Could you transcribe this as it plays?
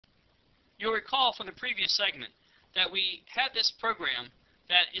You'll recall from the previous segment that we had this program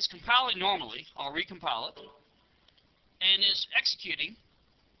that is compiling normally. I'll recompile it, and is executing,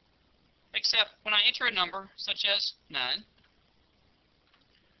 except when I enter a number such as 9,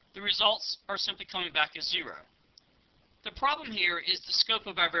 the results are simply coming back as 0. The problem here is the scope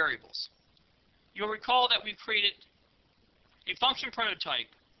of our variables. You'll recall that we've created a function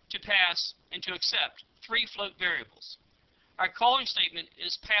prototype to pass and to accept 3 float variables. Our calling statement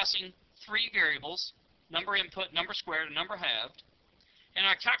is passing 3 variables, number input, number squared, and number halved, and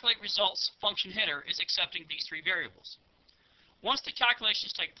our calculate results function header is accepting these 3 variables. Once the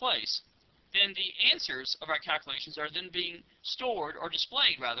calculations take place, then the answers of our calculations are then being stored, or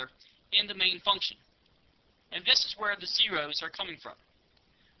displayed rather, in the main function. And this is where the zeros are coming from.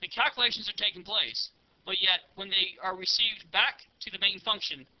 The calculations are taking place, but yet when they are received back to the main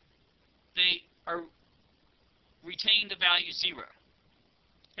function, they are retain the value 0.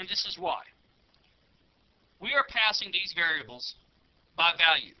 And this is why. We are passing these variables by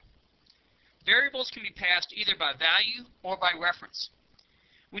value. Variables can be passed either by value or by reference.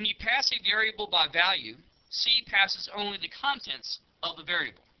 When you pass a variable by value, C passes only the contents of the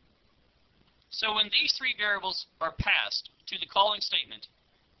variable. So when these 3 variables are passed to the calling statement,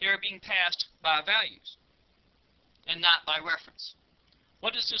 they are being passed by values and not by reference.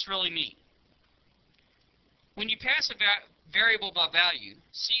 What does this really mean? When you pass a variable by value,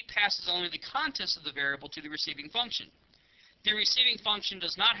 C passes only the contents of the variable to the receiving function. The receiving function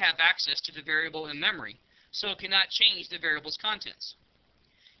does not have access to the variable in memory, so it cannot change the variable's contents.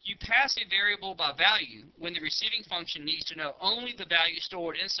 You pass a variable by value when the receiving function needs to know only the value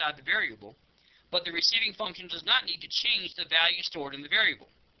stored inside the variable, but the receiving function does not need to change the value stored in the variable.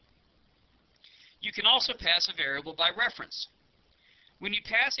 You can also pass a variable by reference. When you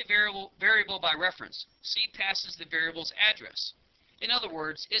pass a variable by reference, C passes the variable's address. In other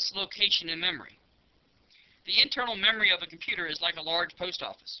words, its location in memory. The internal memory of a computer is like a large post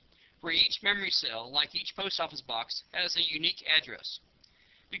office, where each memory cell, like each post office box, has a unique address.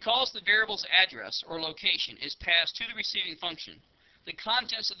 Because the variable's address, or location, is passed to the receiving function, the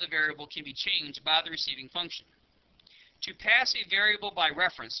contents of the variable can be changed by the receiving function. To pass a variable by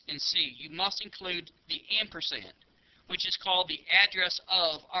reference in C, you must include the ampersand, which is called the address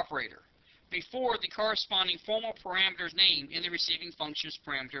of operator, before the corresponding formal parameter's name in the receiving function's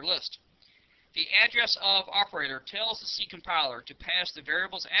parameter list. The address of operator tells the C compiler to pass the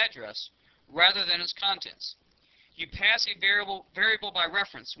variable's address rather than its contents. You pass a variable by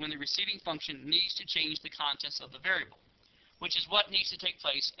reference when the receiving function needs to change the contents of the variable, which is what needs to take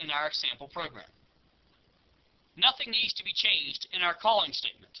place in our example program. Nothing needs to be changed in our calling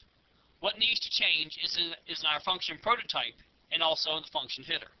statement. What needs to change is in our function prototype and also in the function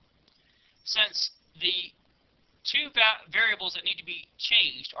header. Since the 2 variables that need to be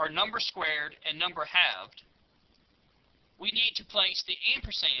changed are number squared and number halved, we need to place the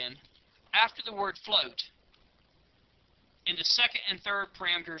ampersand after the word float in the second and third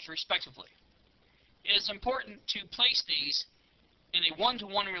parameters respectively. It is important to place these in a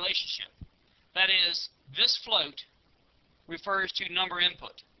one-to-one relationship. That is, this float refers to number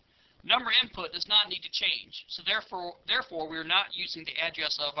input. Number input does not need to change, so therefore we are not using the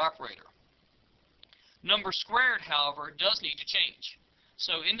address of operator. Number squared, however, does need to change.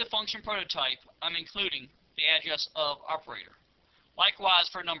 So in the function prototype, I'm including the address of operator. Likewise,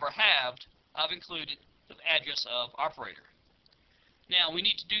 for number halved, I've included the address of operator. Now, we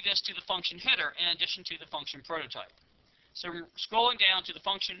need to do this to the function header in addition to the function prototype. So scrolling down to the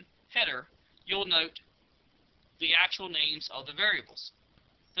function header, you'll note the actual names of the variables.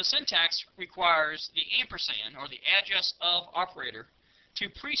 The syntax requires the ampersand, or the address of operator, to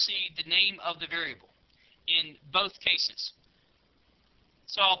precede the name of the variable in both cases.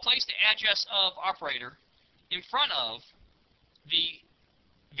 So I'll place the address of operator in front of the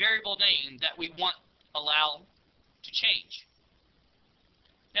variable name that we want allow to change.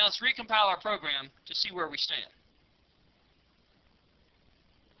 Now let's recompile our program to see where we stand.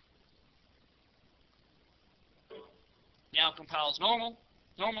 Now it compiles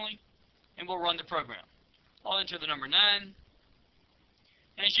normally, and we'll run the program. I'll enter the number 9,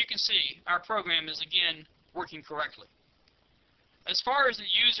 and as you can see, our program is again working correctly. As far as the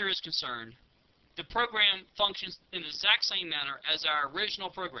user is concerned, the program functions in the exact same manner as our original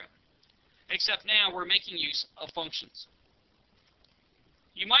program, except now we're making use of functions.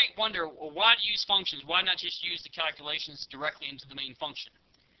 You might wonder, well, why use functions? Why not just use the calculations directly into the main function?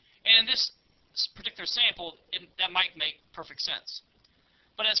 And in this particular sample, that might make perfect sense.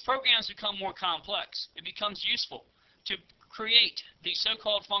 But as programs become more complex, it becomes useful to create these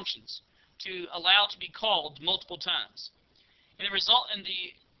so-called functions to allow to be called multiple times. And the result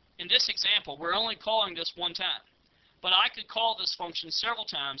in in this example, we're only calling this one time. But I could call this function several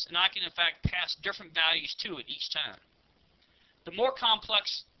times, and I can in fact pass different values to it each time. The more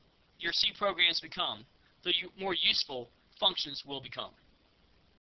complex your C programs become, the more useful functions will become.